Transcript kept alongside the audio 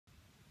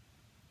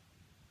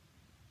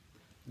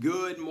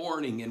Good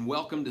morning and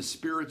welcome to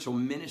Spiritual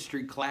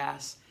Ministry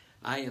class.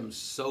 I am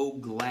so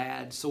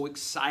glad, so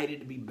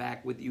excited to be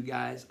back with you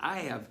guys. I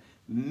have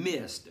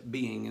missed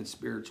being in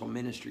Spiritual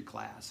Ministry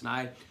class, and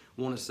I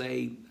want to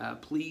say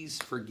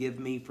please forgive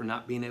me for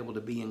not being able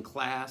to be in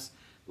class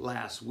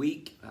last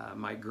week.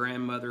 My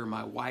grandmother,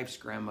 my wife's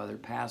grandmother,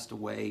 passed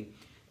away,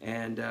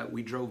 and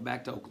we drove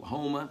back to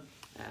Oklahoma.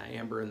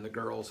 Amber and the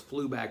girls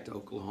flew back to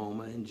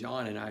Oklahoma, and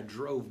John and I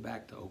drove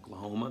back to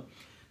Oklahoma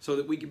so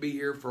that we could be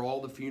here for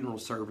all the funeral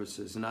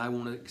services. And I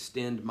want to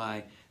extend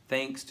my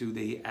thanks to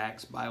the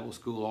Acts Bible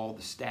School, all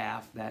the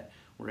staff that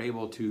were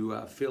able to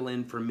fill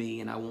in for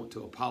me. And I want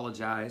to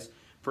apologize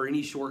for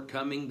any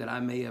shortcoming that I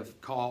may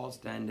have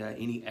caused and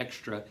any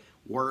extra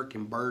work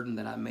and burden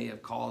that I may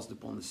have caused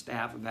upon the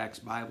staff of Acts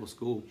Bible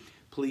School.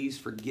 Please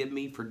forgive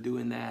me for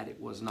doing that.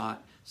 It was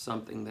not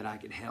something that I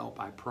could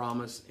help, I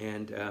promise.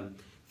 And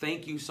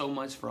thank you so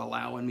much for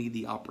allowing me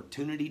the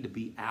opportunity to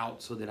be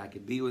out so that I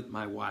could be with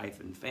my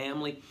wife and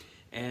family.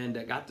 And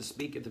I got to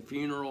speak at the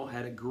funeral,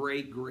 had a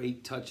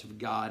great touch of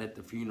God at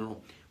the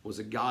funeral. Was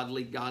a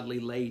godly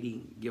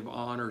lady. Give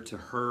honor to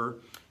her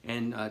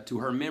and to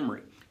her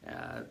memory.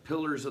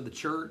 Pillars of the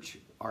church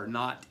are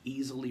not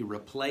easily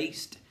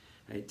replaced.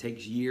 It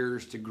takes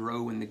years to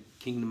grow in the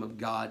kingdom of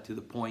God to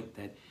the point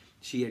that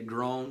she had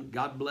grown.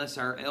 God bless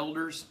our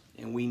elders,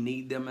 and we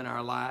need them in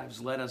our lives.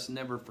 Let us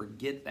never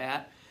forget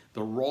that.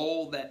 The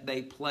role that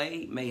they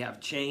play may have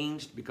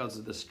changed because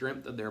of the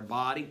strength of their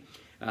body,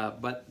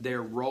 but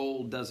their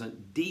role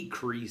doesn't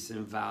decrease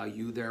in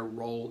value. Their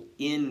role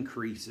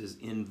increases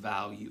in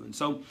value. And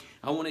so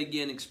I want to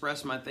again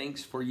express my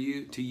thanks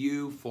to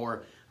you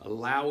for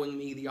allowing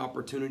me the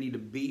opportunity to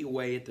be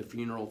away at the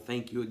funeral.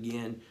 Thank you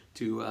again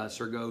to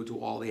Sergo,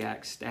 to all the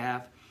ACT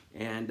staff,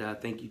 and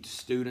thank you to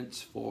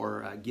students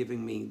for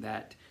giving me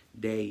that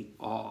day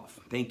off.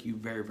 Thank you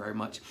very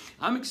much.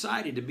 I'm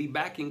excited to be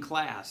back in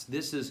class.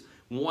 This is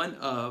one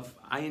of,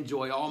 I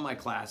enjoy all my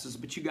classes,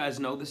 but you guys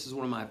know this is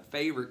one of my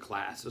favorite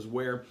classes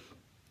where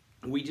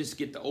we just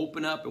get to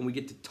open up and we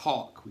get to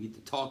talk. We get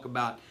to talk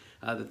about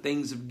the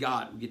things of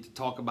God. We get to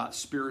talk about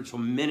spiritual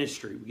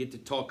ministry. We get to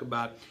talk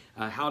about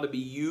how to be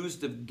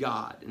used of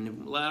God.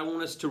 And I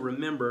want us to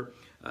remember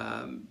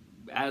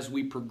as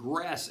we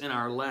progress in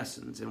our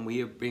lessons, and we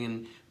have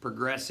been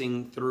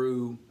progressing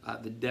through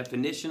the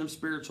definition of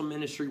spiritual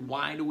ministry.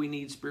 Why do we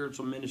need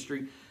spiritual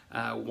ministry?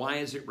 Why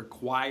is it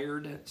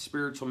required,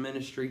 spiritual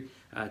ministry,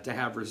 to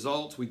have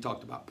results? We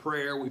talked about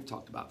prayer, we've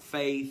talked about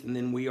faith, and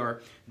then we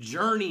are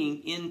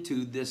journeying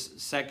into this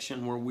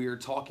section where we are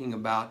talking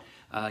about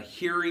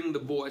hearing the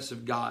voice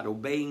of God,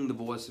 obeying the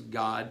voice of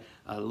God,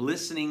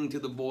 listening to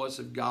the voice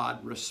of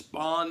God,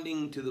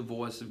 responding to the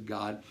voice of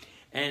God.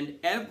 And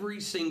every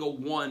single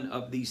one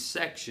of these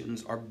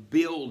sections are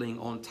building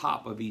on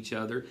top of each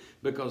other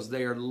because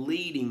they are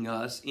leading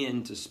us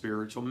into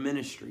spiritual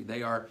ministry.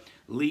 They are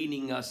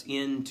leading us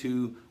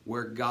into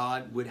where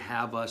God would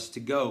have us to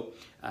go.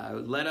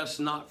 Let us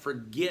not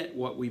forget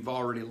what we've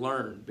already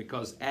learned,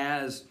 because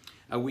as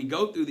we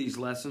go through these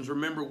lessons,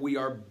 remember, we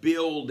are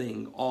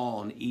building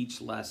on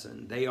each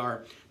lesson. They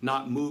are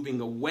not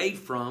moving away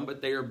from,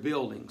 but they are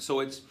building.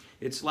 So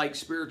it's like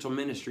spiritual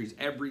ministries.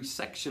 Every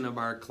section of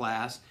our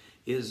class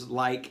is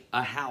like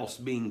a house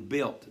being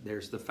built.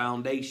 There's the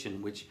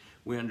foundation, which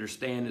we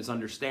understand is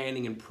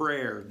understanding and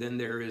prayer. Then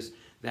there is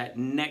that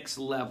next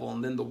level,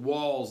 and then the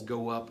walls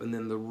go up, and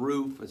then the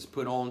roof is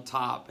put on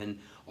top, and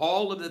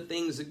all of the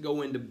things that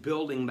go into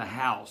building the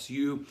house.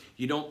 You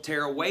don't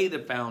tear away the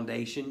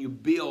foundation, you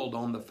build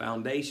on the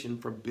foundation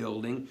for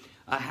building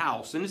a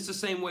house. And it's the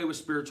same way with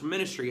spiritual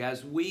ministry.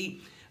 As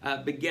we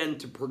begin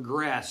to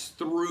progress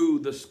through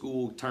the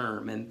school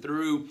term and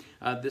through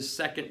the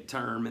second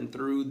term and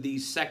through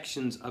these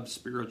sections of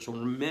spiritual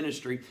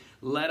ministry,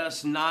 let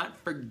us not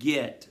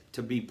forget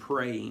to be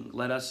praying.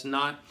 Let us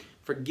not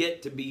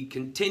forget to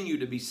continue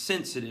to be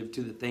sensitive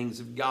to the things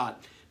of God,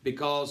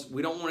 because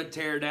we don't want to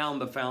tear down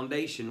the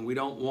foundation. We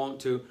don't want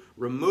to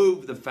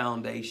remove the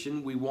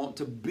foundation. We want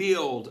to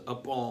build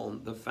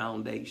upon the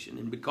foundation.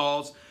 And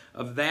because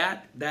of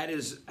that, that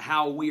is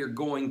how we are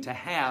going to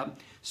have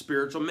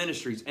spiritual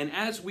ministries. And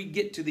as we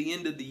get to the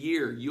end of the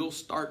year, you'll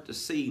start to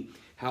see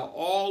how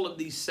all of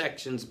these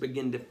sections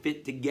begin to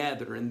fit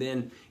together. And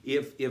then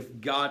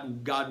if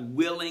God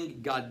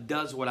willing, God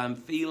does what I'm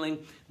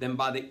feeling, then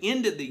by the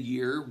end of the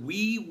year,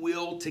 we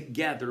will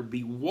together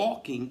be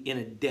walking in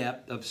a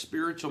depth of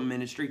spiritual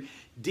ministry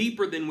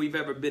deeper than we've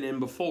ever been in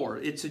before.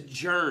 It's a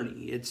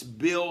journey. It's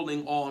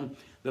building on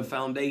the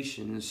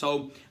foundation. And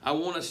so I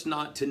want us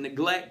not to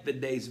neglect the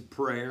days of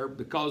prayer,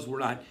 because we're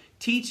not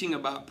teaching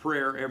about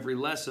prayer every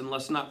lesson.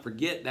 Let's not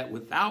forget that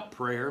without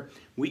prayer,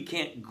 we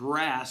can't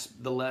grasp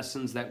the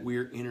lessons that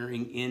we're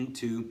entering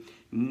into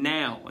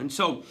now. And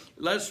so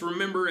let's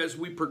remember as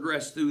we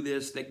progress through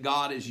this that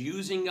God is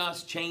using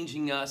us,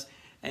 changing us,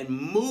 and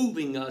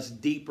moving us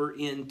deeper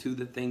into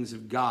the things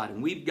of God.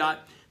 And we've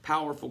got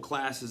powerful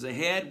classes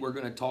ahead. We're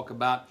going to talk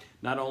about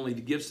not only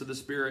the gifts of the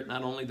Spirit,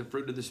 not only the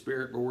fruit of the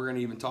Spirit, but we're going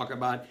to even talk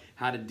about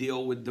how to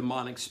deal with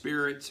demonic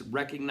spirits,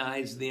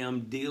 recognize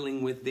them,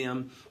 dealing with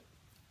them,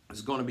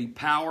 is going to be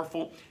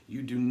powerful.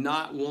 You do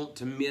not want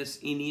to miss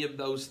any of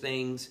those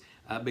things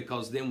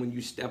because then when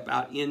you step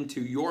out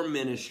into your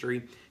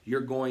ministry,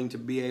 you're going to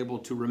be able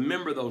to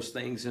remember those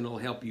things, and it'll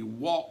help you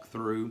walk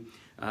through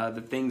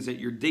the things that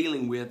you're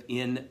dealing with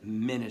in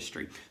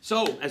ministry.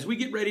 So as we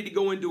get ready to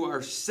go into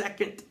our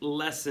second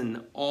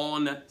lesson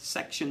on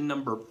section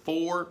number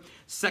 4,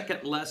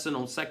 second lesson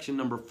on section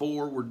number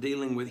 4, we're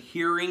dealing with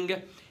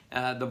hearing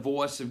the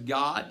voice of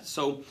God.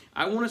 So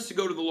I want us to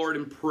go to the Lord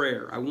in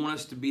prayer. I want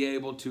us to be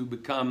able to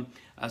become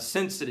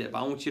sensitive.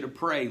 I want you to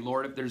pray,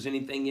 Lord, if there's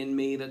anything in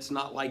me that's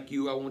not like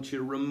you, I want you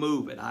to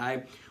remove it.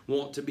 I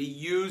want to be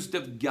used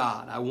of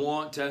God. I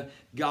want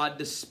God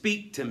to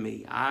speak to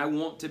me. I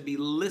want to be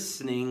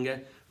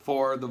listening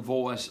for the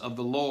voice of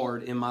the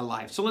Lord in my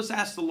life. So let's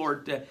ask the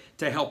Lord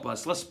to help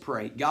us. Let's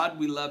pray. God,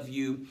 we love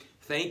you.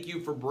 Thank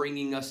you for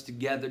bringing us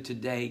together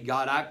today.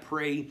 God, I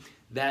pray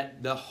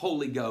that the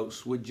Holy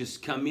Ghost would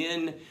just come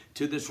in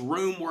to this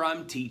room where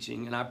I'm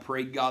teaching. And I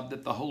pray, God,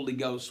 that the Holy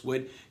Ghost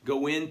would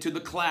go into the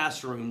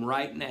classroom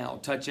right now,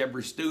 touch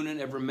every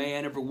student, every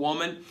man, every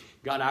woman.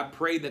 God, I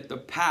pray that the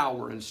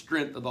power and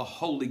strength of the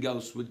Holy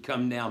Ghost would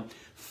come down.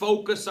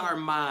 Focus our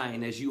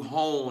mind as you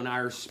hone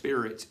our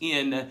spirits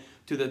in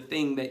to the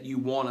thing that you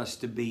want us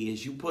to be.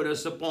 As you put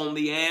us upon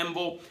the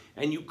anvil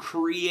and you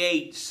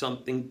create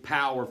something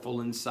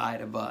powerful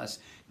inside of us.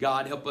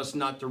 God, help us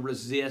not to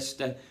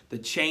resist the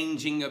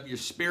changing of your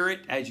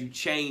spirit as you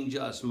change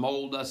us,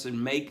 mold us,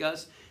 and make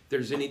us. If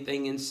there's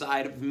anything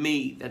inside of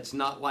me that's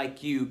not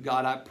like you,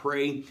 God, I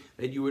pray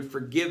that you would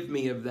forgive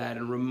me of that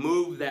and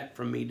remove that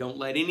from me. Don't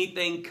let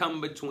anything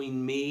come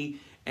between me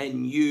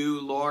and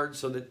you, Lord,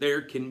 so that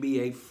there can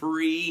be a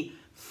free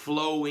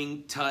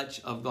flowing touch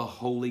of the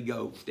Holy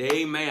Ghost.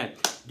 Amen.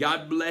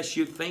 God bless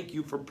you. Thank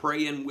you for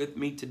praying with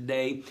me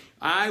today.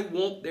 I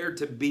want there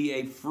to be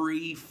a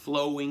free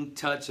flowing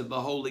touch of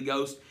the Holy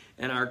Ghost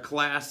in our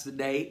class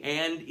today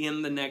and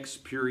in the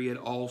next period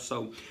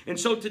also. And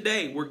so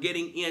today we're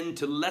getting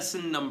into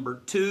lesson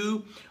number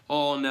 2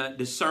 on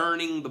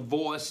discerning the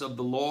voice of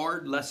the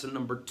Lord. Lesson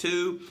number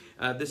 2.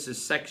 This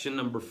is section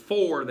number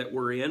 4 that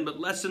we're in, but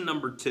lesson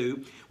number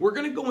 2, we're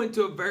going to go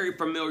into a very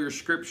familiar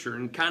scripture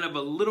and kind of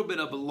a little bit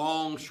of a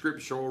long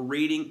scriptural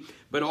reading,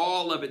 but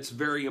all of it's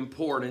very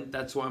important.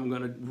 That's why I'm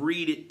going to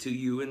read it to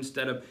you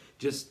instead of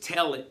just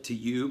tell it to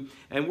you.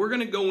 And we're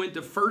going to go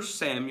into 1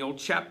 Samuel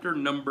chapter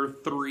number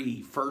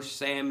 3. 1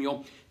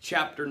 Samuel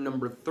chapter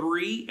number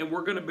 3, and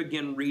we're going to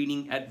begin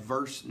reading at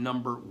verse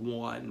number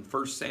 1.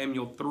 1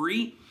 Samuel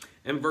 3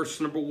 and verse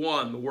number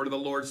 1. The word of the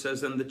Lord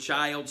says, "And the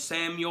child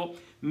Samuel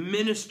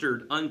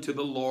ministered unto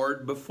the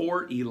Lord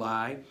before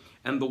Eli,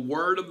 and the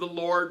word of the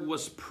Lord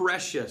was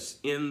precious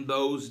in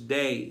those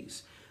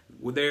days.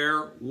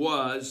 There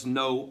was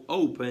no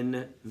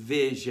open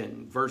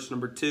vision." Verse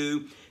number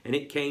 2, "And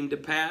it came to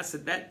pass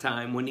at that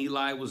time when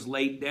Eli was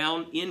laid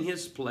down in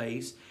his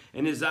place,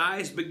 and his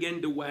eyes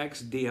began to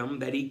wax dim,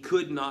 that he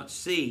could not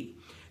see.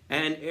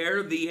 And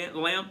ere the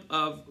lamp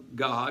of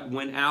God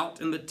went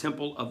out in the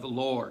temple of the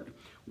Lord,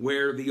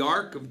 where the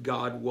ark of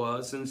God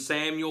was, and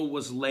Samuel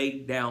was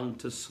laid down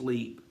to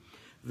sleep,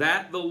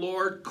 that the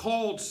Lord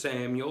called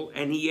Samuel,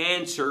 and he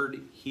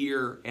answered,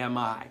 Here am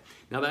I."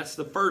 Now that's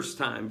the first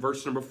time.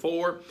 Verse number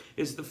 4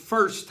 is the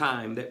first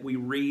time that we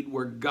read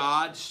where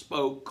God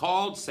spoke,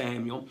 called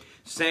Samuel.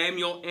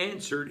 Samuel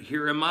answered,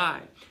 "Here am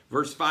I."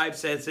 Verse 5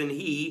 says, "And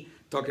he,"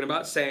 talking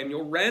about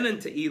Samuel, "ran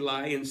unto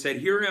Eli and said,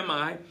 Here am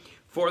I,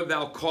 for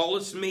thou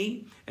callest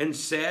me, and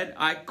said,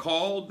 I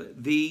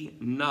called thee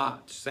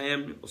not."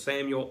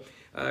 Samuel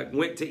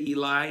went to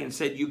Eli and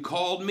said, "You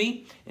called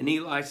me?" And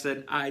Eli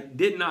said, "I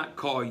did not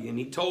call you." And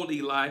he told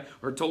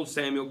told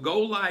Samuel, "Go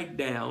lie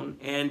down."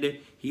 And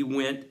he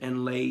went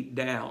and laid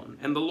down.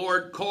 And the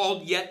Lord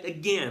called yet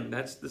again.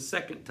 That's the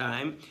second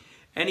time.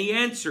 And he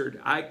answered,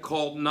 "I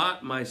called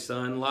not, my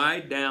son. Lie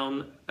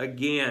down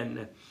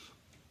again."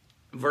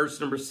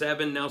 Verse number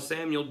 7, "Now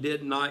Samuel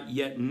did not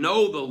yet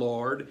know the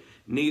Lord,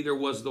 neither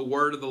was the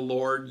word of the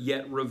Lord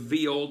yet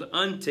revealed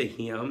unto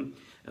him.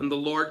 And the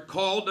Lord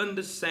called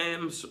unto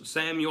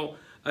Samuel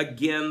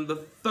again the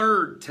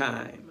third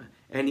time.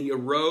 And he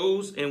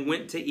arose and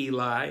went to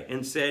Eli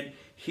and said,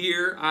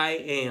 Here I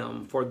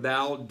am, for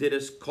thou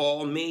didst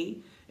call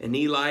me. And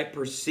Eli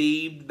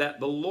perceived that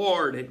the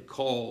Lord had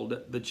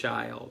called the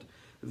child.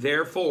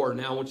 Therefore,"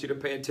 now I want you to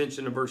pay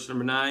attention to verse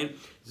number 9.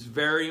 It's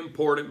very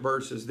important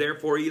verses.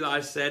 "Therefore Eli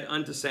said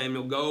unto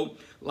Samuel, Go,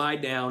 lie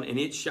down, and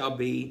it shall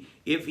be,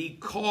 if he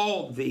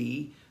call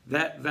thee,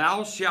 that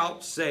thou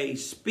shalt say,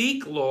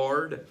 Speak,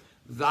 Lord,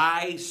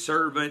 thy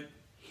servant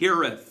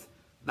heareth."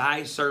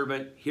 Thy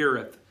servant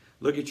heareth.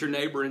 Look at your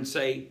neighbor and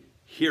say,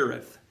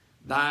 heareth.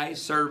 Thy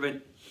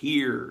servant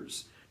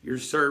hears. Your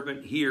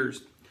servant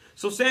hears.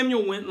 So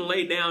Samuel went and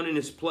lay down in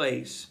his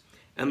place.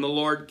 And the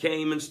Lord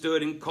came and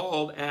stood and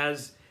called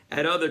as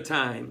at other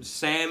times,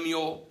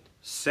 Samuel,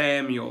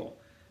 Samuel.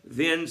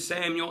 Then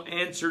Samuel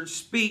answered,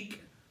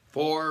 Speak,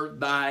 for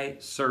thy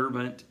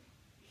servant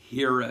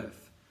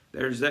heareth.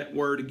 There's that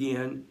word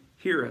again,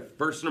 heareth.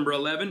 Verse number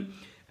 11,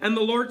 "And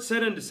the Lord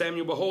said unto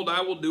Samuel, Behold,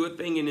 I will do a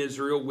thing in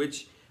Israel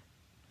which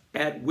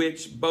at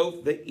which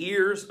both the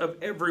ears of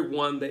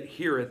everyone that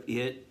heareth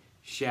it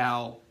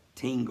shall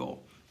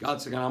tingle.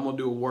 God said, I'm going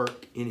to do a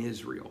work in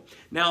Israel.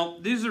 Now,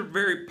 these are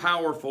very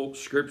powerful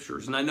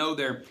scriptures, and I know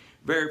they're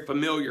very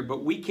familiar,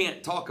 but we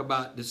can't talk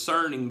about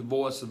discerning the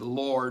voice of the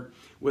Lord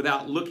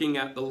without looking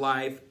at the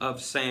life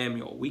of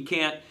Samuel. We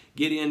can't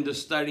get into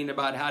studying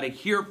about how to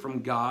hear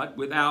from God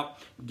without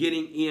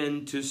getting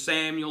into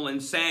Samuel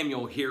and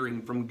Samuel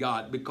hearing from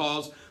God,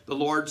 because the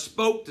Lord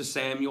spoke to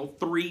Samuel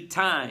 3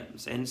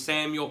 times, and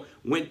Samuel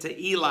went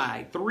to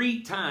Eli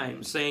 3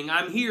 times saying,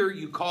 I'm here,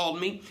 you called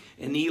me.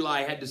 And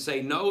Eli had to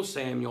say, no,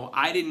 Samuel,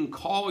 I didn't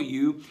call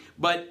you.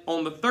 But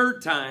on the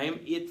 3rd time,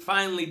 it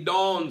finally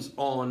dawns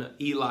on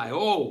Eli,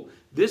 oh,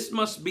 this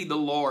must be the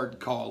Lord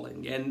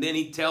calling. And then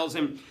he tells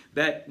him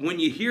that when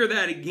you hear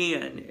that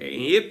again,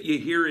 if you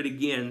hear it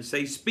again,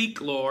 say,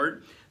 speak,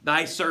 Lord,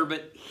 thy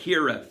servant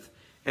heareth.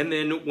 And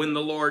then when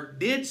the Lord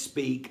did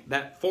speak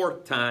that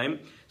 4th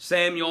time,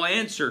 Samuel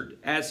answered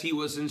as he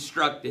was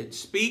instructed,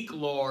 speak,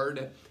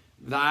 Lord,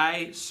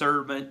 thy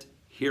servant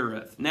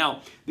heareth.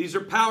 Now, these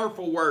are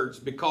powerful words,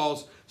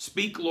 because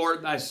speak,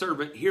 Lord, thy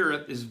servant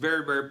heareth is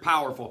very, very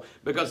powerful,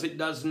 because it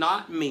does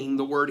not mean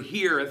the word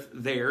heareth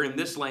there in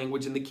this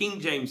language, in the King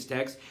James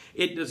text.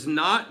 It does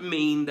not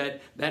mean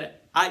that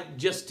I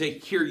just to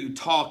hear you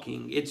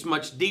talking. It's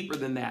much deeper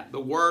than that. The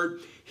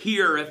word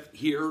heareth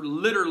here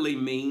literally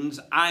means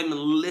I'm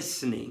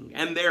listening.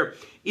 And there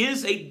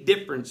is a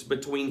difference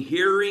between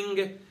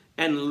hearing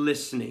and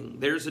listening.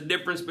 There's a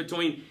difference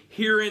between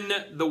hearing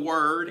the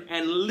word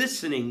and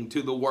listening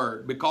to the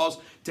word, because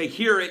to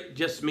hear it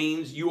just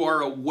means you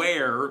are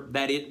aware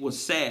that it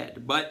was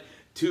said. But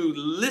to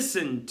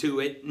listen to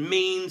it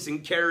means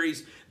and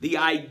carries the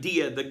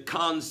idea, the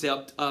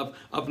concept of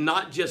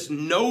not just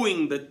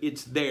knowing that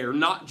it's there,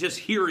 not just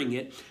hearing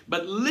it,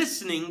 but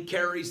listening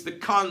carries the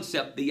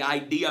concept, the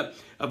idea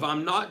of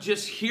I'm not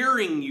just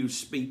hearing you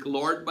speak,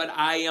 Lord, but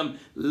I am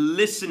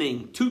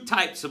listening. 2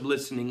 types of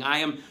listening.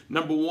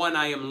 Number 1,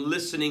 I am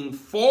listening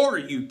for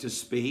you to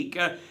speak,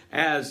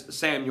 as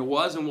Samuel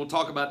was, and we'll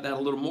talk about that a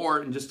little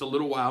more in just a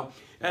little while.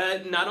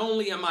 Not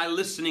only am I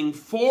listening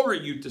for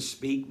you to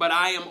speak, but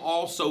I am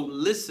also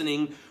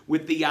listening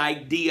with the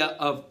idea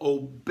of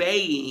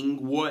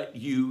obeying what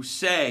you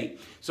say.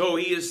 So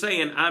he is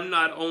saying, I'm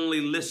not only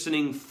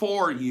listening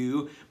for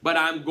you, but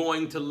I'm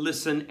going to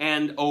listen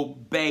and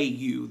obey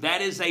you.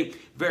 That is a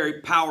very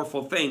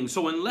powerful thing.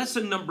 So in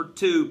lesson number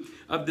 2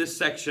 of this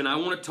section, I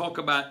want to talk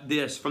about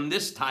this from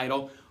this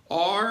title,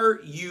 Are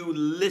You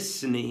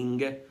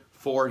Listening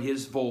for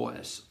His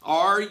Voice?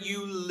 Are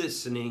you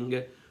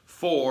listening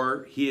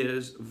for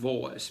His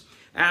voice?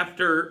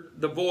 After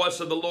the voice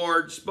of the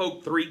Lord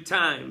spoke 3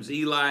 times,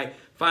 Eli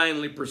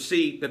finally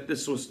perceived that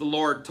this was the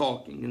Lord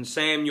talking. And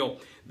Samuel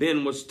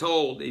then was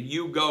told, if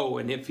you go,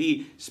 and if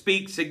he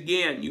speaks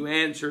again, you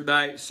answer,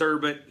 thy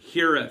servant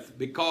heareth.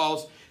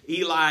 Because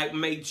Eli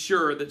made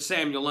sure that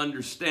Samuel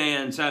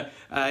understands.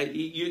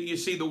 You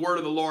see, the word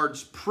of the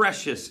Lord's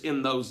precious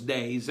in those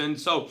days. And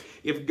so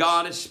if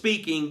God is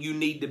speaking, you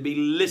need to be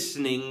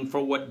listening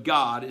for what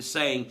God is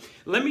saying.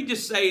 Let me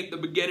just say at the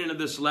beginning of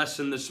this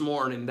lesson this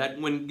morning that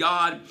when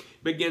God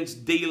begins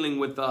dealing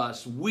with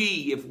us,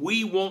 if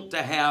we want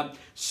to have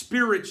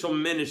spiritual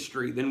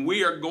ministry, then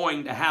we are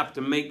going to have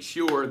to make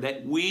sure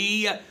that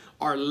we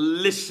are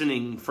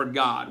listening for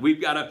God.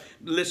 We've got to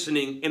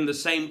listening in the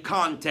same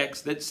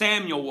context that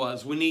Samuel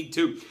was. We need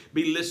to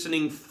be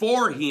listening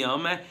for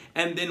him,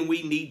 and then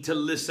we need to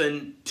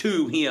listen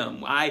to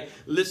him. I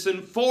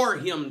listen for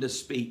him to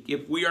speak.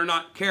 If we are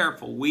not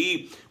careful,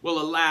 we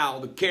will allow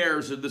the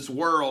cares of this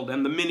world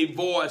and the many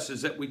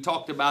voices that we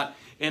talked about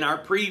in our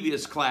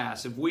previous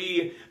class. If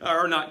we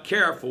are not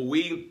careful,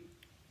 we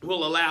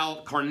will allow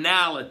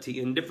carnality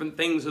and different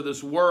things of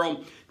this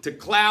world to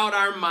cloud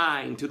our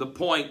mind to the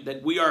point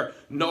that we are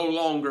no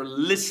longer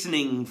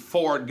listening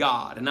for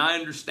God. And I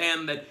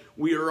understand that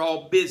we are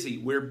all busy.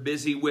 We're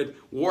busy with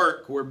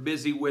work. We're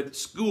busy with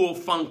school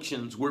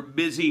functions. We're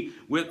busy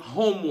with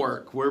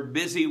homework. We're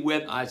busy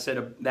with,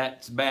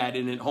 that's bad,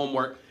 isn't it,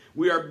 homework?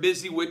 We are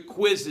busy with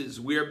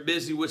quizzes. We are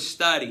busy with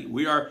study.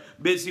 We are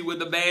busy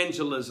with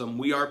evangelism.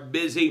 We are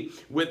busy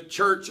with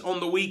church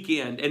on the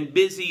weekend. And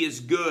busy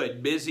is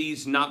good. Busy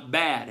is not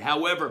bad.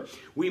 However,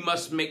 we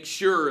must make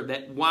sure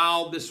that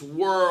while this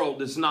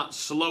world is not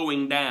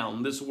slowing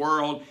down, this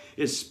world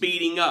is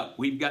speeding up.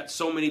 We've got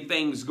so many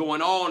things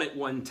going on at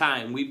one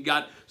time. We've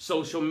got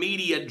social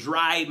media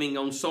driving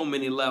on so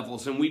many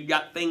levels, and we've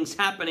got things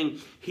happening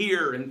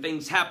here and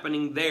things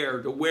happening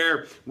there to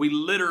where we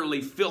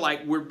literally feel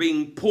like we're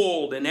being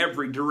pulled in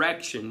every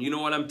direction. You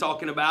know what I'm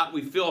talking about?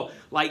 We feel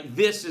like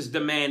this is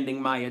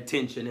demanding my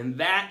attention and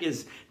that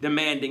is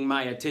demanding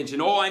my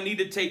attention. Oh, I need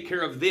to take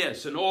care of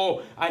this, and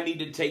oh, I need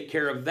to take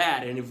care of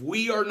that. And if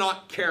we are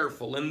not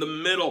careful in the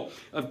middle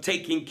of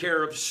taking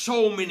care of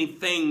so many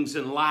things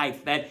in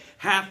life that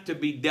have to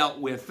be dealt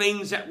with,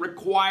 things that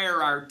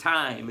require our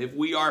time, if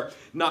we are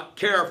not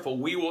careful,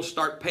 we will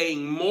start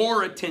paying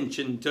more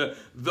attention to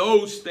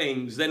those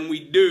things than we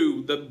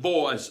do the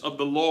voice of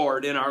the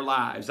Lord in our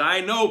lives.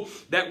 I know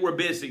that that we're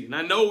busy. And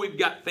I know we've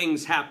got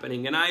things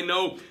happening. And I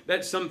know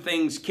that some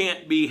things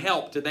can't be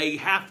helped. They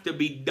have to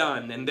be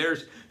done. And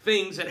there's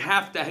things that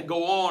have to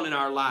go on in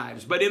our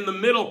lives. But in the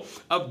middle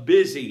of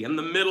busy, in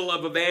the middle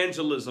of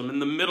evangelism, in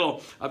the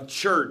middle of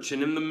church,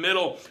 and in the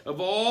middle of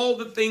all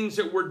the things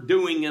that we're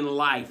doing in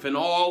life, and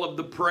all of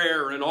the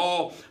prayer, and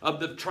all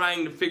of the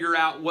trying to figure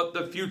out what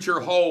the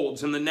future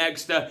holds in the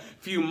next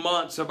few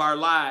months of our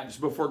lives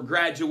before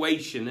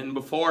graduation and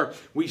before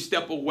we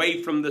step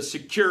away from the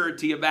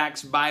security of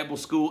Acts Bible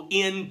School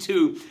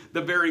into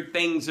the very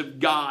things of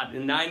God.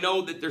 And I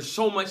know that there's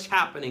so much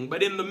happening,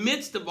 but in the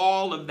midst of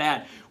all of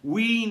that,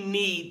 we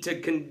need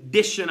to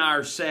condition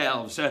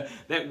ourselves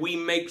that we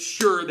make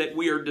sure that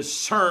we are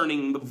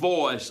discerning the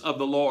voice of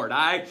the Lord.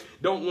 I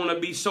don't want to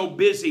be so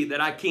busy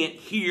that I can't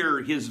hear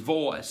His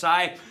voice.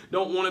 I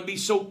don't want to be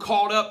so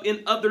caught up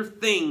in other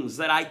things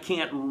that I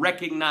can't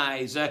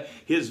recognize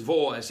His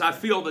voice. I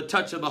feel the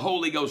touch of the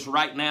Holy Ghost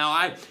right now.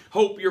 I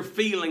hope you're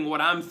feeling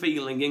what I'm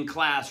feeling in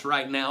class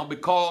right now,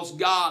 because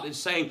God is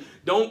saying,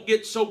 don't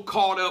get so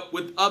caught up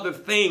with other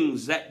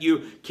things that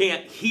you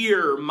can't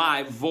hear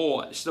my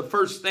voice. The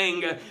first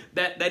thing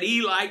that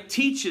Eli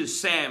teaches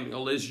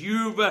Samuel is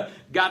you've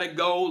got to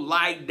go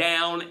lie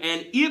down,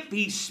 and if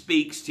he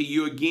speaks to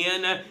you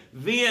again,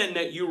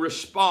 then you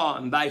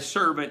respond, thy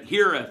servant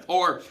heareth,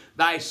 or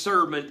thy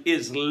servant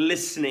is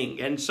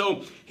listening. And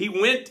so he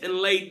went and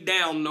laid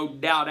down, no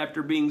doubt,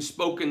 after being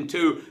spoken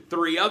to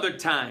 3 other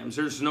times.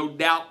 There's no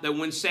doubt that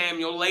when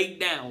Samuel laid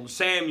down,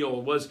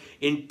 Samuel was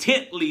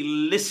intently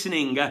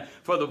listening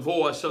for the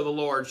voice of the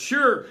Lord.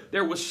 Sure,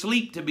 there was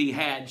sleep to be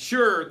had.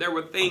 Sure, there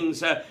were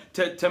things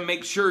to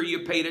make sure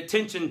you paid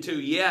attention to.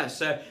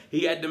 Yes,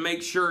 he had to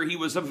make sure he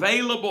was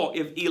available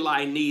if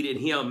Eli needed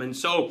him. And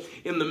so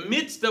in the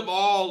midst of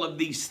all of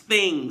these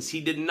things,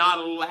 he did not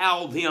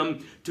allow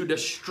them to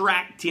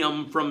distract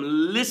him from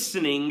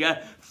listening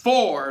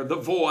for the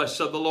voice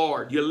of the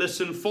Lord. You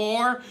listen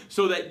for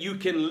so that you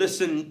can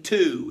listen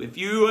to. If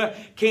you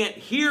can't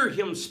hear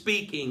Him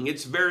speaking,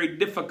 it's very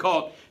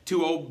difficult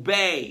to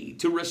obey,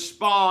 to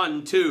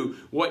respond to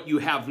what you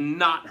have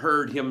not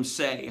heard Him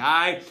say.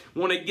 I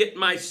want to get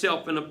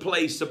myself in a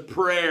place of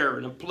prayer,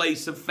 and a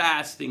place of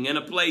fasting, and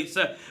a place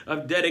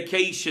of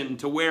dedication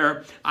to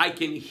where I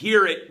can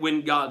hear it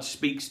when God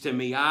speaks to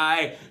me.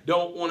 I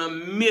don't want to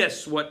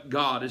miss what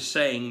God is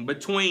saying.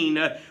 Between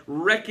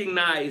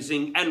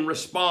recognizing and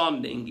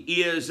responding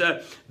is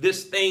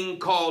this thing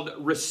called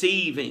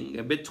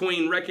receiving.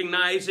 Between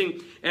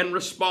recognizing and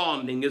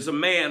responding is a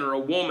man or a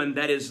woman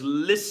that is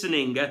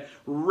listening,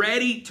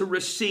 ready to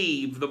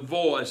receive the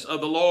voice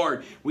of the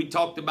Lord. We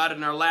talked about it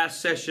in our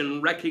last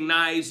session,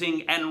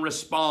 recognizing and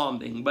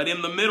responding. But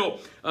in the middle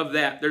of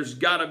that, there's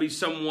got to be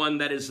someone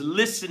that is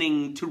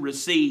listening to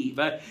receive.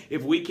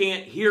 If we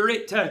can't hear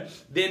it,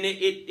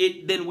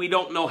 then we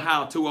don't know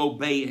how to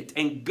obey it.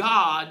 And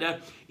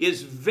God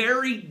is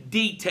very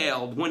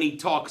detailed when He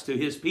talks to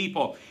His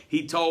people.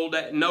 He told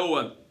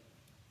Noah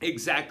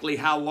exactly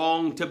how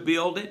long to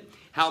build it,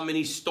 how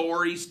many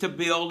stories to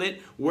build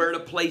it, where to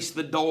place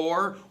the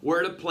door,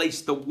 where to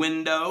place the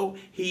window.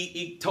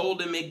 He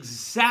told him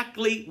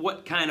exactly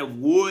what kind of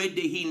wood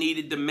he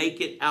needed to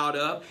make it out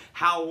of,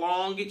 how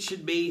long it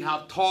should be,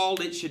 how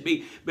tall it should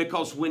be,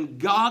 because when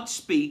God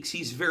speaks,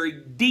 He's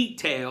very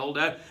detailed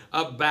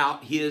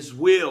about His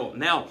will.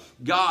 Now,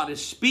 God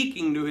is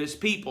speaking to His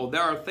people.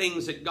 There are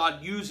things that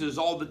God uses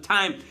all the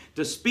time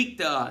to speak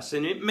to us,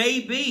 and it may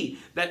be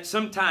that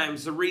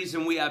sometimes the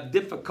reason we have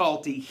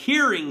difficulty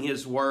hearing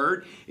His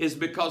word is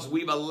because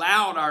we've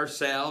allowed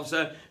ourselves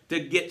to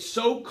get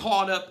so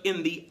caught up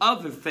in the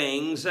other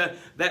things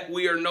that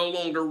we are no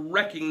longer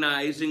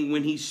recognizing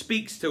when He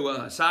speaks to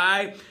us.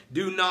 I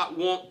do not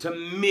want to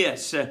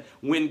miss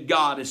when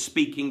God is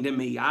speaking to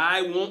me.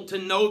 I want to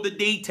know the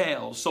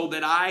details so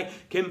that I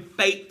can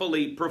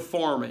faithfully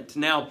perform it.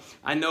 Now,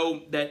 I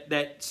know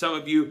that some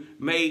of you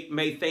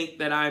may think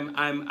that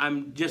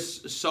I'm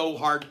just so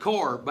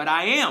hardcore, but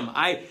I am.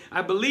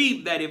 I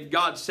believe that if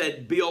God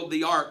said build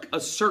the ark a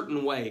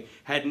certain way,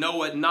 had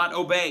Noah not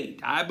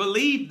obeyed, I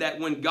believe that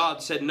when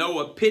God said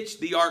Noah pitch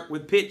the ark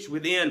with pitch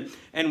within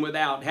and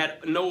without,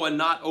 had Noah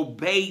not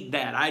obeyed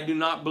that, I do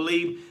not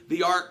believe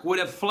the ark would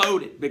have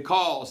floated,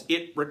 because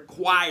it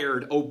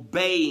required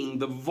obeying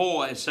the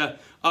voice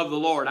of the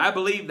Lord. I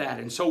believe that.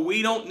 And so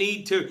we don't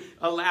need to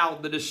allow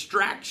the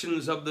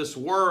distractions of this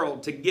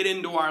world to get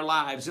into our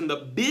lives and the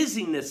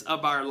busyness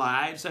of our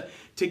lives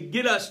to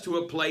get us to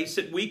a place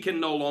that we can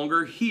no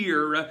longer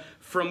hear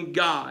from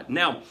God.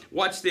 Now,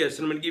 watch this,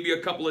 and I'm going to give you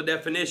a couple of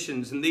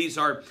definitions, and these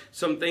are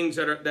some things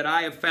that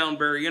I have found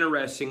very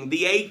interesting.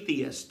 The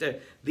atheist.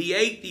 The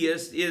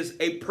atheist is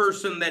a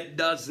person that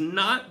does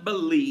not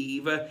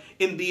believe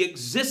in the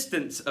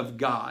existence of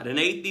God. An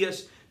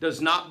atheist does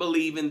not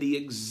believe in the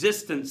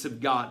existence of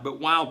God.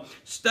 But while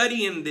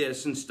studying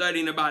this and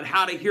studying about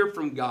how to hear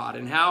from God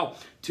and how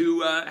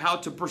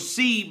to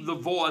perceive the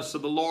voice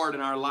of the Lord in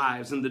our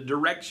lives and the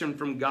direction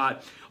from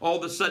God, all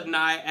of a sudden,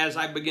 as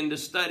I begin to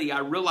study, I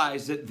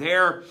realize that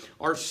there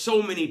are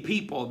so many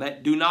people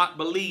that do not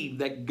believe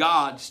that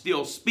God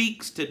still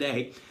speaks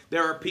today.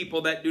 There are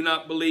people that do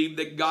not believe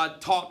that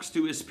God talks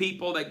to his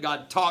people, that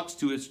God talks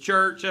to his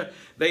church.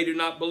 They do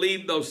not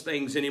believe those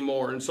things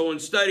anymore. And so in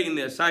studying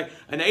this, an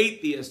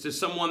atheist is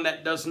someone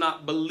that does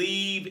not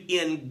believe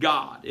in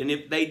God. And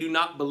if they do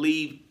not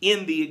believe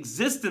in the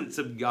existence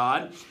of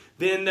God,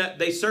 then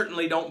they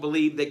certainly don't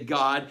believe that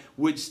God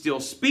would still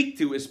speak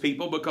to his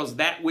people, because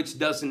that which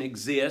doesn't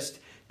exist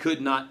could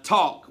not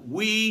talk.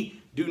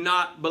 We do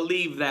not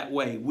believe that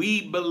way.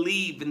 We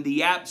believe in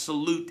the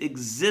absolute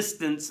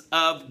existence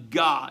of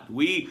God.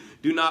 We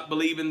do not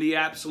believe in the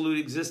absolute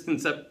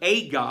existence of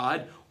a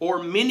God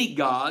or many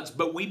gods,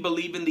 but we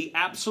believe in the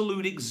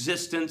absolute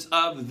existence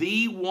of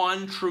the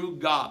one true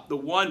God, the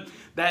one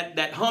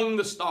that hung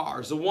the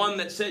stars, the one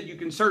that said you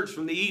can search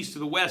from the east to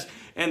the west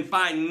and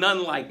find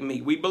none like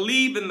me. We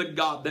believe in the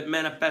God that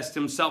manifested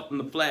himself in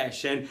the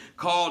flesh and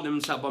called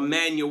himself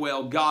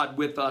Emmanuel, God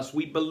with us.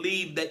 We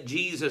believe that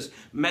Jesus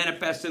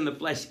manifested in the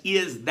flesh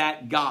is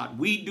that God.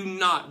 We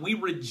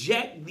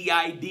reject the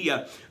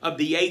idea of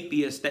the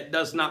atheist that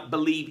does not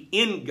believe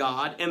in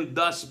God and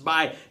thus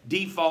by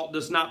default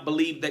does not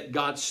believe that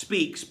God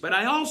speaks. But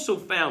I also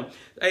found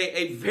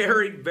a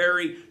very,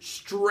 very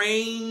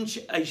strange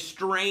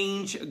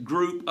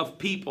group of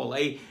people,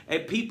 a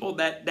people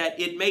that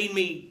it made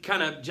me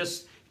kind of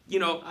just,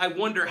 I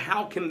wonder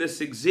how can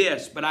this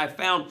exist? But I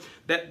found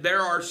that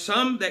there are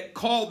some that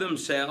call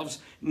themselves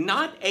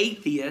not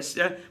atheists,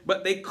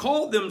 but they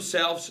call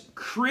themselves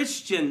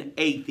Christian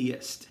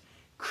atheists.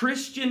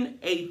 Christian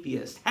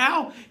atheist.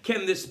 How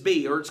can this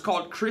be? Or it's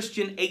called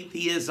Christian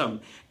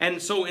atheism.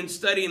 And so in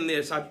studying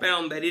this, I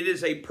found that it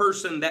is a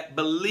person that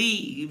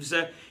believes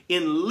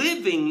in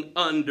living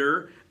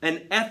under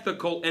an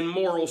ethical and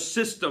moral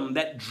system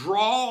that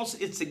draws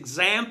its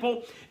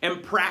example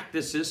and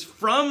practices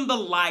from the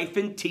life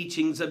and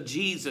teachings of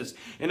Jesus.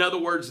 In other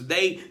words,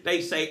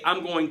 they say,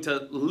 I'm going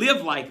to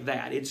live like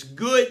that. It's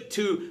good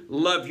to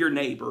love your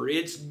neighbor.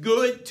 It's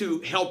good to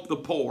help the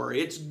poor.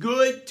 It's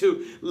good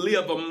to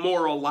live a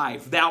moral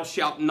life. Thou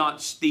shalt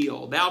not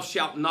steal. Thou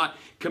shalt not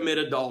commit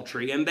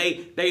adultery. And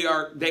they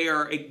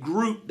are a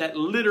group that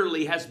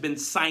literally has been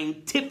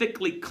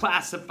scientifically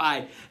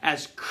classified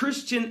as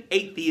Christian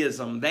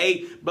atheism.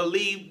 They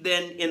believe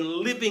then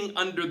in living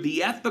under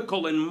the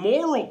ethical and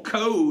moral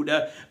code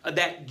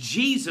that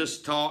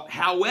Jesus taught.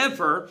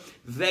 However,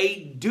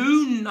 they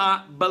do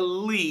not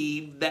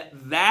believe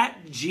that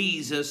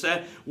Jesus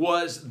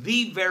was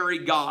the very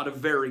God of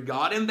very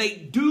God, and they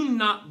do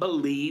not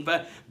believe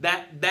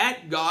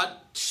that God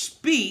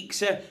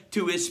speaks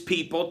to his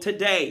people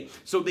today.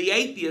 So the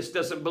atheist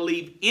doesn't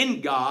believe in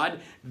God.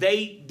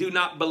 They do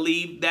not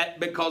believe that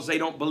because they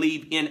don't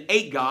believe in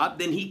a God,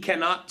 then he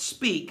cannot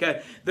speak.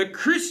 The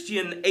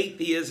Christian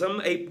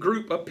atheism, a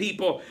group of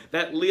people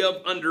that live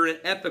under an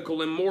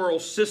ethical and moral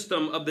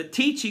system of the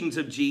teachings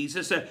of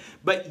Jesus,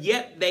 but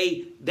yet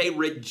they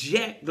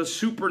reject the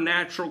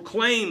supernatural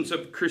claims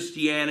of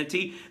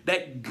Christianity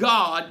that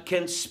God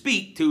can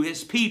speak to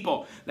his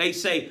people. They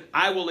say,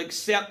 I will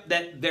accept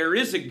that there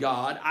is a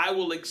God. I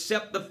will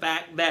accept the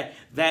fact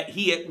that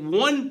he at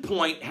one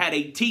point had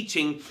a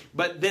teaching,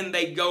 but then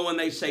they go and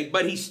they say,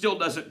 but he still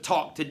doesn't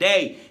talk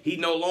today. He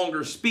no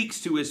longer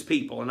speaks to his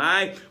people. And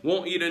I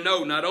want you to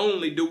know, not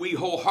only do we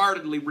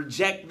wholeheartedly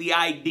reject the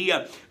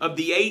idea of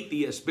the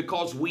atheist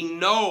because we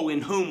know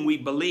in whom we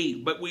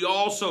believe, but we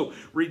also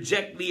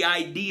reject the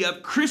idea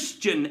of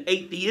Christian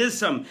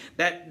atheism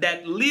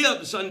that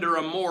lives under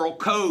a moral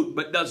code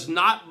but does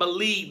not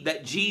believe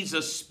that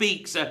Jesus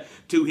speaks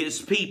to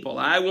his people.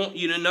 I want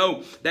you to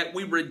know that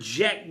we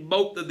reject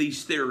both of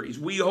these theories.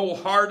 We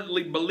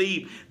wholeheartedly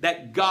believe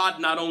that God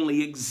not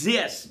only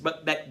exists,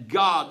 but that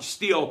God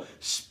still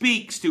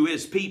speaks to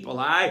his people.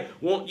 I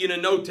want you to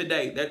know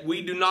today that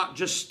we do not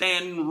just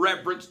stand in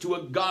reverence to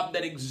a God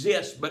that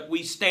exists, but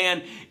we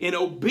stand in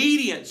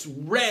obedience,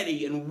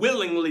 ready and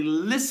willingly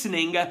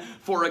listening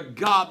for a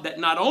God that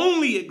not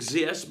only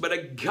exists, but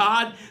a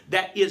God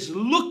that is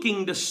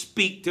looking to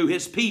speak to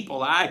his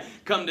people. I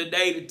come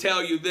today to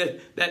tell you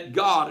that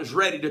God is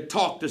ready to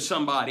talk to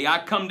somebody. I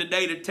come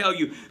today to tell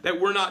you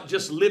that we're not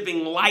just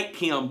living like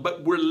him,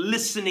 but we're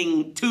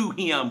listening to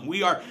him.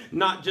 We are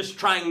not just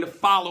trying to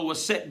follow a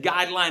set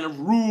guideline of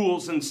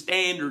rules and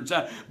standards,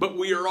 but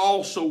we are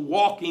also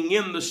walking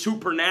in the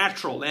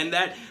supernatural. And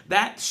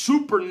that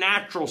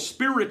supernatural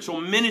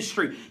spiritual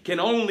ministry can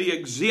only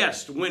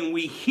exist when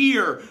we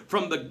hear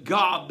from the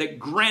God that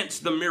grants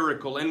the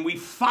miracle and we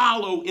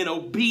follow in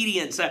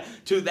obedience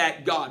to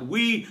that God.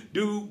 We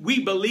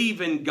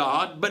believe in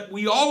God, but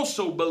we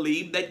also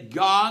believe that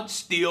God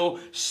still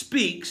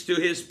speaks to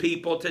his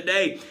people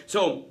today.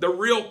 So the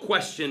real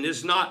question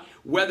is not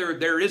whether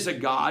there is a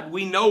God.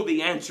 We know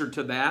the answer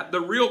to that.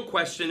 The real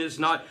question is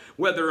not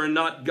whether or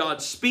not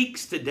God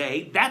speaks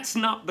today. That's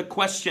not the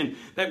question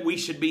that we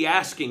should be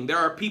asking. There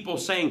are people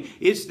saying,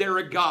 is there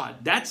a God?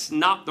 That's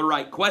not the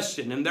right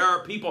question. And there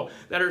are people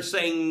that are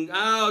saying,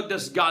 oh,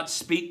 does God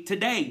speak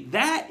today?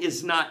 That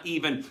is not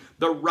even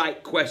the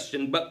right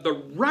question. But the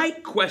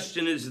right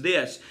question is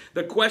this.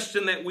 The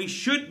question that we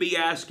should be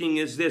asking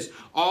is this: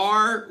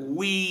 are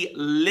we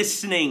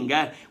listening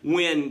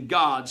when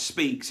God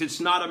speaks? It's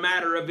not a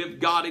matter of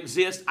if God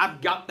exists. I've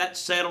got that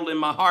settled in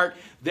my heart.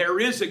 There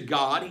is a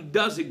God. He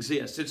does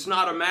exist. It's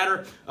not a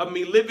matter of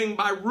me living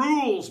by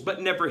rules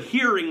but never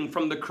hearing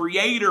from the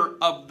creator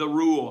of the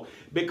rule,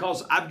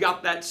 because I've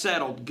got that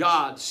settled.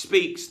 God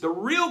speaks. The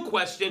real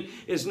question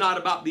is not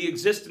about the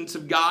existence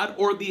of God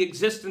or the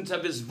existence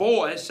of His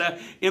voice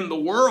in the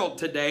world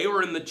today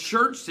or in the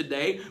church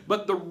today,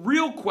 but the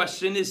real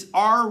question is,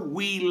 are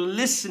we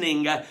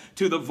listening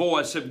to the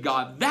voice of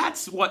God?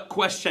 That's what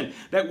question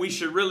that we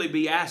should really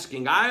be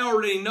asking. I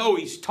already know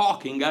He's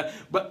talking,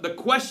 but the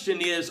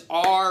question is,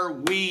 are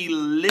we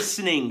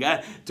listening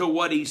to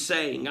what He's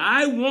saying?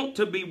 I want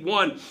to be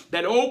one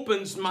that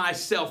opens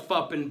myself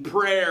up in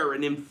prayer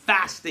and in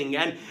fasting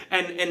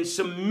and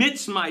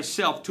submits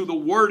myself to the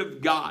Word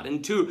of God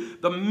and to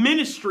the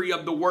ministry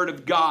of the Word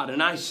of God.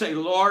 And I say,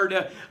 Lord,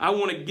 I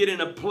want to get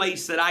in a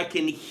place that I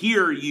can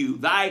hear You.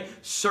 Thy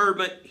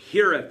servant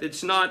heareth.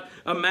 It's not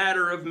a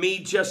matter of me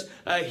just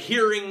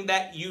hearing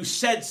that You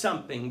said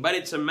something, but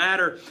it's a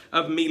matter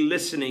of me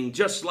listening.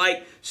 Just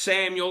like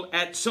Samuel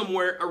at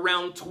somewhere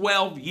around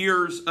 12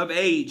 years of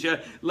age,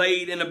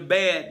 laid in a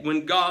bed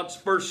when God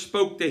first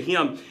spoke to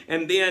him.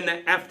 And then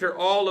after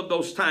all of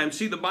those times,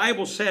 see, the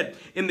Bible said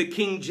in the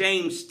King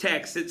James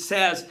text, it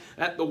says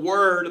that the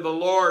word of the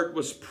Lord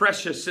was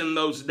precious in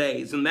those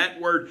days. And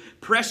that word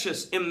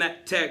precious in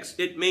that text,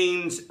 it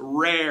means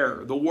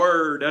rare. The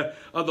word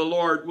of the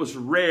Lord was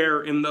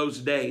rare in those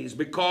days,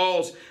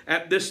 because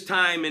at this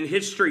time in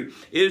history,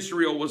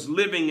 Israel was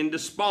living in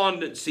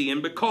despondency.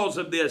 And because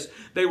of this,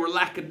 they were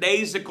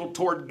lackadaisical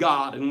toward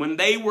God. And when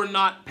they were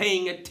not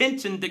paying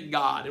attention to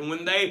God, and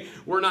when they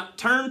were not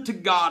turned to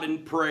God in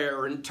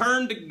prayer and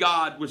turned to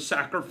God with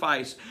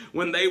sacrifice,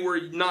 when they were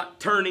not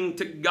turning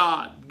to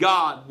God,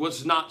 God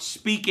was not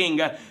speaking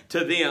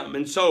to them.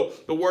 And so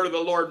the word of the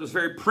Lord was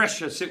very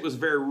precious. It was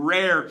very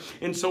rare.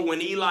 And so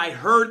when Eli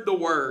heard the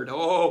word,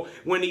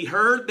 when he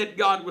heard that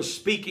God was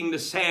speaking to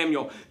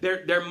Samuel,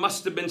 there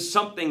must have been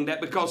something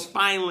that, because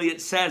finally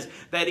it says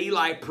that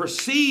Eli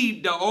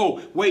perceived,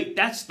 wait,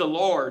 that's the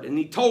Lord. And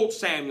he told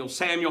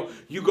Samuel,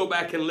 you go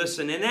back and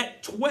listen. And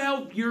at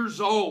 12 years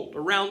old,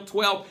 around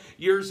 12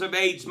 years of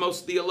age,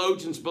 most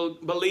theologians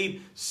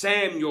believe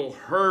Samuel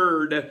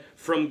heard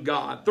from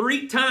God.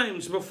 3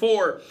 times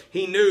before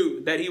he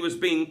knew that he was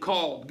being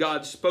called,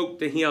 God spoke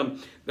to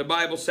him. The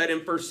Bible said in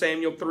 1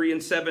 Samuel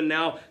 3:7,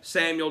 now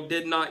Samuel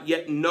did not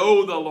yet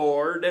know the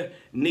Lord,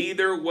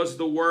 neither was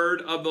the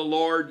word of the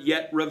Lord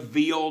yet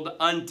revealed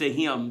unto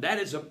him. That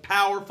is a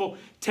powerful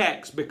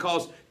text,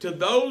 because to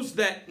those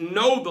that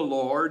know the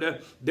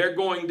Lord, they're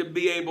going to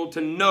be able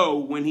to know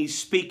when He's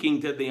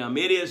speaking to them.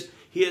 It is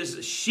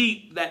His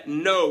sheep that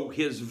know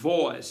His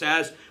voice,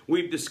 as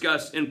we've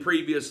discussed in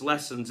previous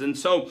lessons. And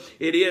so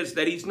it is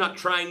that He's not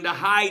trying to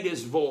hide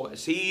His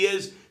voice. He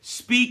is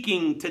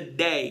speaking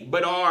today.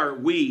 But are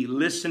we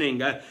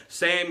listening?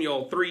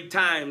 Samuel 3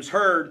 times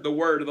heard the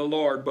word of the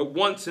Lord, but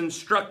once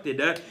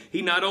instructed,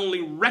 he not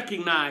only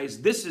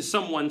recognized this is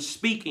someone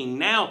speaking,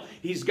 now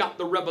he's got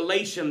the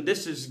revelation,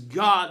 this is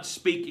God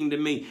speaking to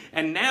me.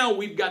 And now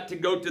we've got to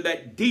go to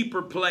that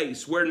deeper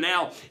place where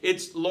now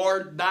it's,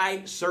 Lord,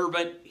 thy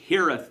servant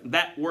heareth.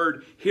 That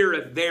word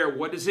heareth there,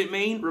 what does it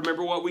mean?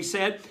 Remember what we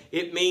said?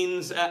 It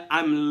means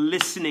I'm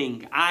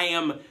listening. I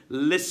am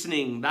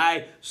listening.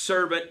 Thy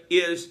servant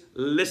is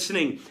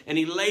listening. And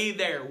he lay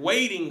there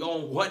waiting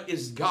on what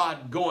is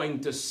God going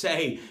to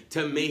say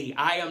to me.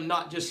 I am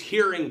not just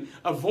hearing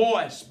a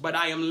voice, but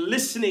I am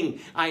listening.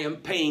 I am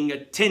paying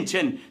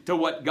attention to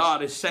what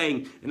God is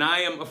saying. And I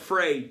am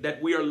afraid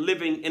that we are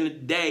living in a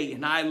day,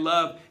 and I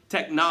love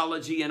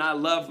technology and I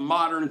love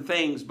modern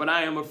things, but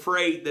I am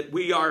afraid that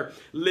we are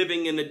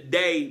living in a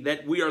day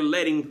that we are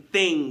letting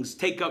things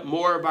take up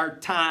more of our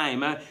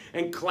time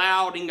and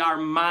clouding our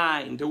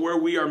mind to where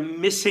we are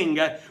missing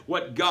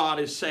what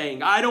God is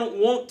saying. I don't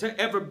want to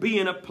ever be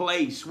in a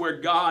place where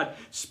God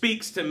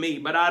speaks to me,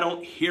 but I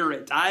don't hear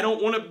it. I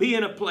don't want to be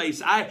in a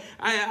place. I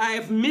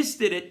have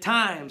missed it at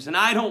times, and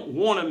I don't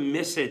want to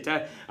miss it.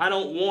 I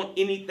don't want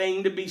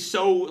anything to be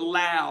so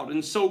loud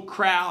and so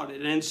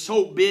crowded and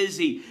so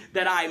busy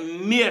that I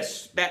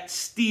miss that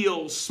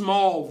still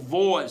small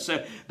voice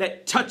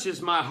that touches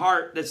my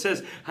heart, that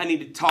says, I need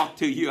to talk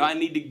to you. I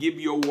need to give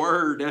you a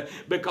word,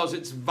 because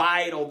it's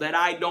vital that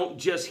I don't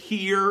just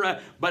hear,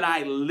 but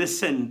I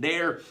listen.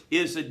 There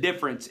is a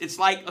difference. It's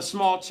like a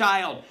small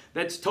child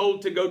that's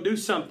told to go do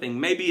something.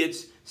 Maybe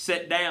it's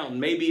sit down.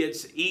 Maybe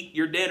it's eat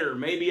your dinner.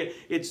 Maybe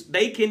it's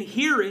they can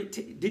hear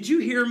it. Did you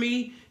hear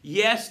me?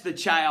 Yes, the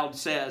child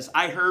says,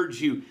 I heard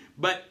you.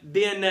 But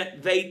then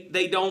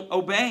they don't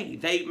obey.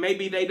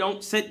 Maybe they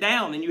don't sit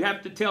down, and you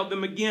have to tell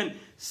them again,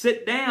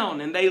 sit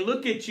down, and they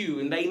look at you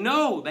and they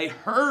know they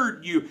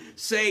heard you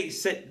say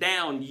sit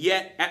down,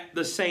 yet at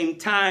the same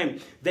time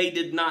they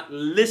did not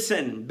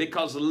listen,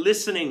 because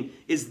listening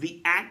is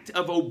the act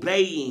of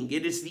obeying.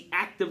 It is the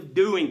act of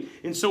doing.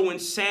 And so when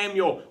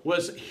Samuel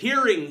was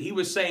hearing, he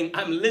was saying,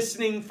 I'm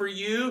listening for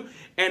you,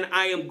 and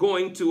I am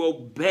going to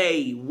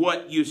obey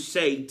what you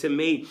say to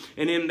me.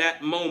 And in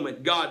that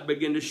moment, God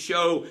began to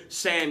show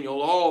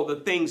Samuel all the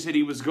things that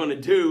he was going to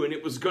do, and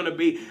it was going to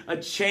be a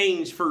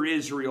change for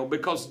Israel,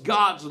 because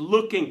God's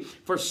looking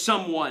for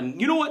someone.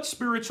 You know what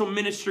spiritual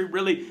ministry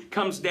really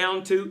comes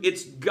down to?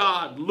 It's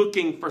God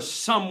looking for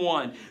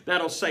someone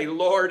that'll say,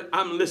 Lord,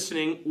 I'm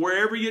listening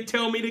wherever you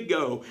tell me to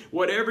go,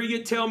 whatever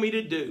you tell me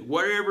to do,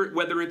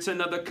 whether it's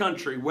another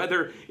country,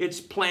 whether it's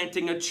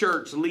planting a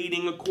church,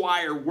 leading a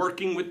choir,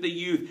 working with the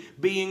youth,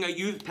 being a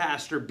youth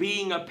pastor,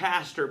 being a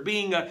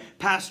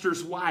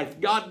pastor's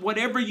wife. God,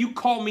 whatever you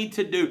call me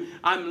to do,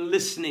 I'm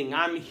listening,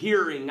 I'm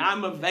hearing,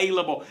 I'm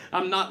available.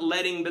 I'm not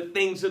letting the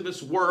things of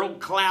this world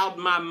cloud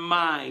my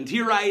mind.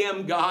 Here I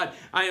am, God.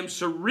 I am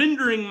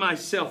surrendering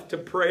myself to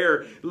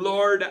prayer.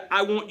 Lord,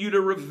 I want you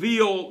to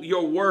reveal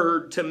your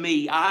word to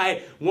me.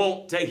 I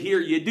want to hear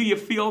you. Do you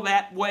feel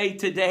that way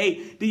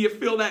today? Do you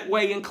feel that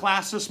way in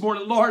class this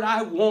morning? Lord,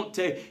 I want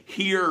to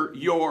hear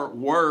your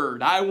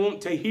word. I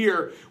want to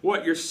hear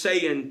what you're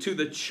saying to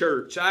the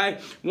church. I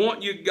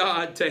want you,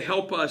 God, to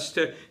help us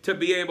to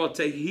be able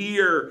to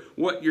hear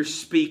what you're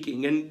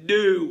speaking and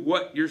do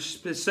what you're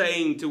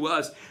saying to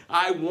us.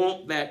 I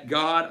want that,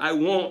 God. I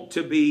want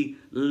to be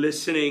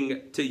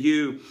listening to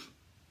you.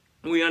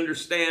 We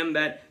understand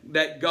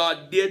that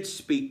God did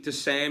speak to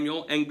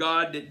Samuel, and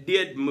God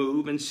did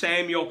move, and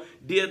Samuel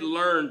did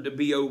learn to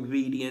be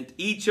obedient.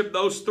 Each of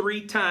those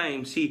 3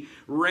 times he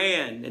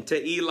ran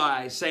to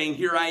Eli saying,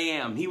 here I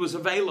am. He was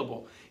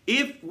available.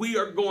 If we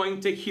are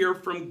going to hear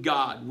from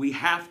God, we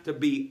have to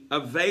be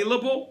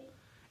available,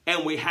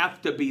 and we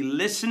have to be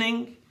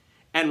listening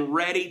and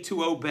ready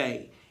to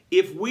obey.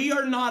 If we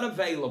are not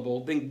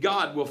available, then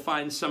God will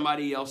find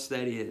somebody else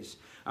that is.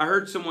 I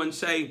heard someone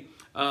say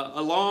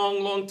a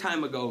long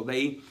time ago,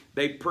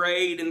 they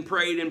prayed and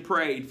prayed and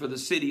prayed for the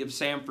city of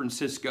San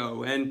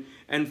Francisco.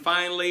 And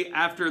finally,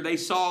 after they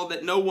saw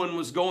that no one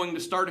was going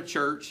to start a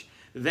church,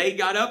 they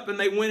got up and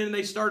they went and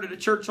they started a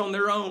church on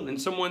their own.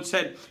 And someone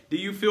said, do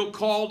you feel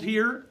called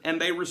here?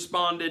 And they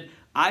responded,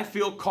 I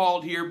feel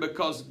called here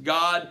because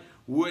God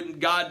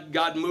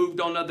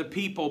moved on other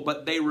people,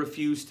 but they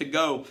refused to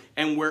go.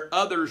 And where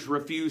others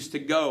refused to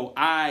go,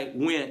 I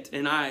went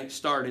and I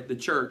started the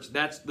church.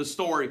 That's the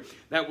story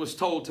that was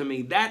told to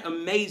me. That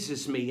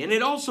amazes me. And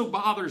it also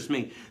bothers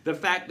me, the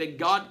fact that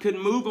God could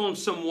move on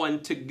someone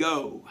to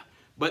go,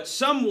 but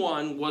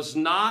someone was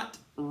not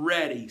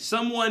ready.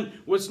 Someone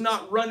was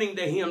not running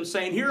to him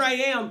saying, here I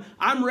am,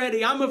 I'm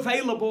ready, I'm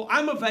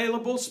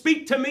available,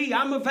 speak to me,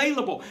 I'm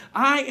available.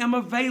 I am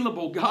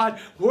available, God,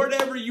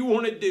 whatever you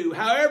want to do,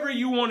 however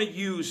you want to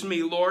use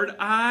me, Lord,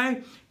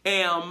 I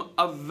am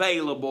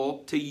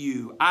available to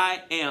you.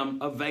 I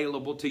am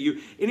available to you.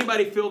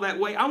 Anybody feel that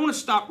way? I want to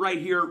stop right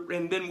here,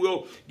 and then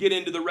we'll get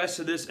into the rest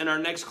of this in our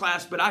next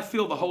class, but I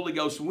feel the Holy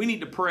Ghost. We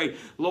need to pray.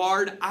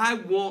 Lord, I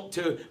want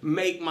to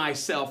make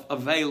myself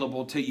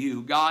available to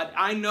you. God,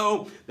 I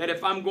know that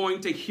if I'm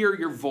going to hear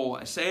your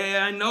voice,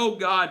 I know,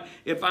 God,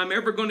 if I'm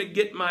ever going to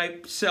get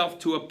myself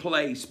to a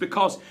place,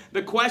 because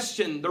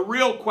the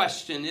real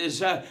question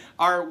is,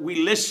 are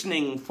we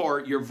listening for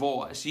your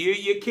voice?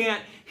 You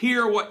can't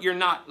hear what you're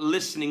not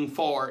listening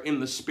for in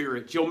the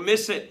Spirit. You'll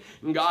miss it.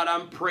 And God,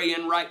 I'm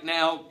praying right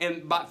now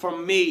for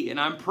me, and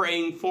I'm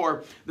praying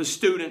for the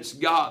students,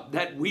 God,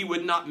 that we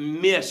would not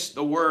miss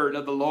the word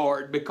of the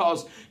Lord,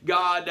 because,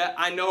 God,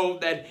 I know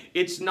that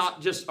it's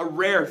not just a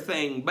rare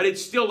thing, but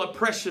it's still a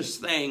precious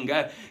thing.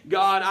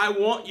 God, I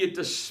want you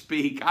to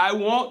speak. I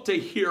want to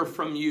hear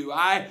from you.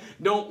 I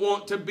don't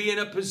want to be in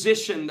a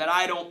position that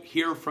I don't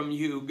hear from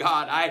you.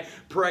 God, I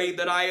pray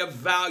that I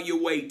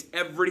evaluate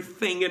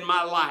everything in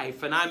my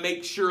life, and I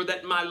make sure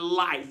that my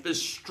life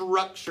is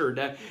structured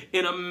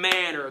in a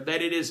manner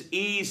that it is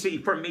easy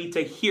for me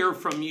to hear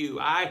from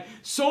you.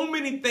 So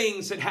many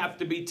things that have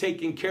to be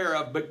taken care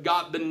of, but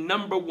God, the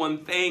number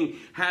one thing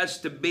has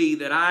to be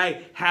that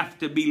I have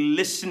to be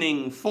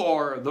listening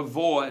for the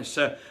voice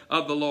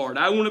of the Lord.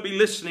 I want to be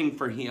listening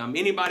for Him.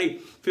 Anybody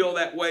feel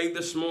that way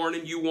this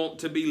morning? You want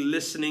to be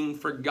listening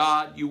for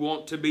God. You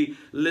want to be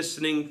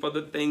listening for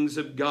the things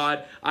of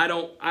God. I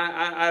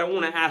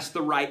want to ask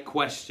the right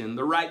question.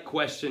 The right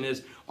question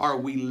is, are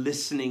we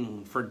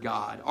listening for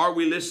God? Are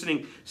we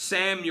listening?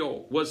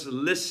 Samuel was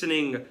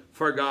listening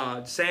for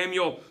God.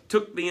 Samuel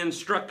took the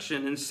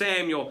instruction, and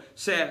Samuel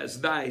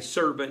says, thy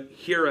servant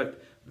heareth.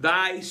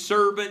 Thy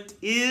servant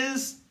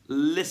is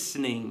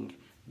listening.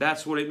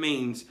 That's what it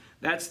means.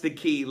 That's the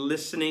key.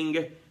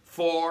 Listening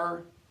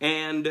for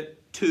and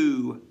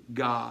to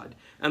God.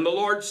 And the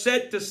Lord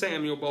said to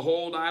Samuel,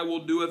 Behold, I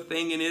will do a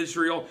thing in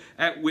Israel,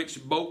 at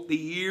which both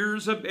the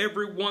ears of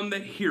every one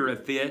that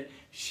heareth it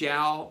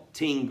shall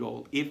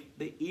tingle. If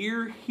the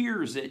ear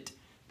hears it,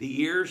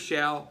 the ear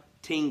shall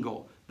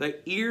tingle. The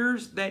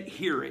ears that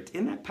hear it.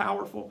 Isn't that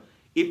powerful?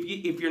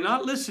 If you're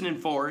not listening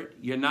for it,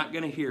 you're not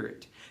going to hear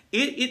it.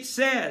 It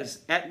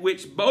says, at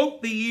which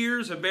both the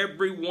ears of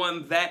every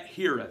one that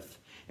heareth.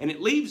 And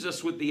it leaves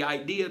us with the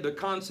idea, the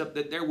concept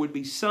that there would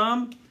be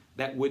some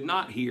that would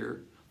not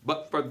hear,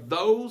 but for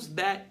those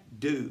that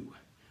do,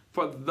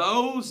 for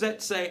those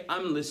that say,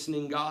 I'm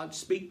listening, God,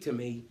 speak to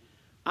me.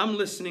 I'm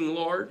listening,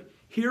 Lord.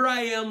 Here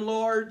I am,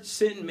 Lord,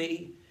 send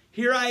me.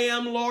 Here I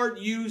am, Lord,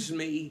 use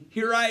me.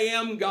 Here I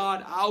am,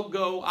 God, I'll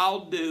go,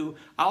 I'll do,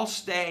 I'll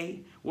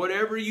stay.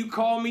 Whatever you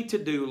call me to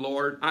do,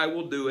 Lord, I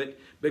will do it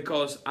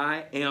because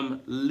I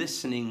am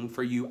listening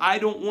for you. I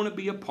don't want to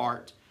be a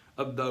part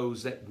of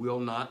those that will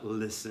not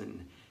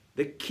listen.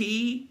 The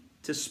key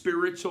to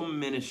spiritual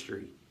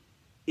ministry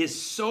is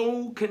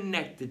so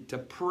connected to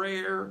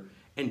prayer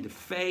and to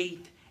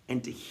faith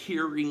and to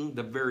hearing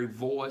the very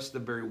voice, the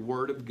very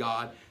word of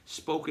God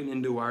spoken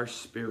into our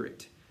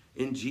spirit.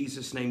 In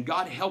Jesus' name,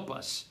 God, help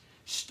us.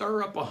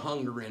 Stir up a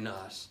hunger in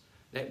us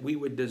that we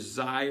would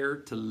desire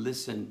to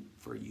listen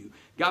for you.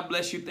 God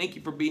bless you. Thank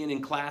you for being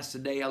in class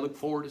today. I look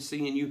forward to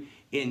seeing you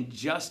in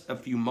just a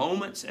few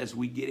moments as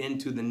we get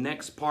into the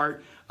next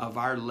part of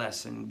our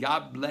lesson.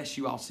 God bless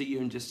you. I'll see you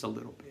in just a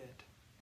little bit.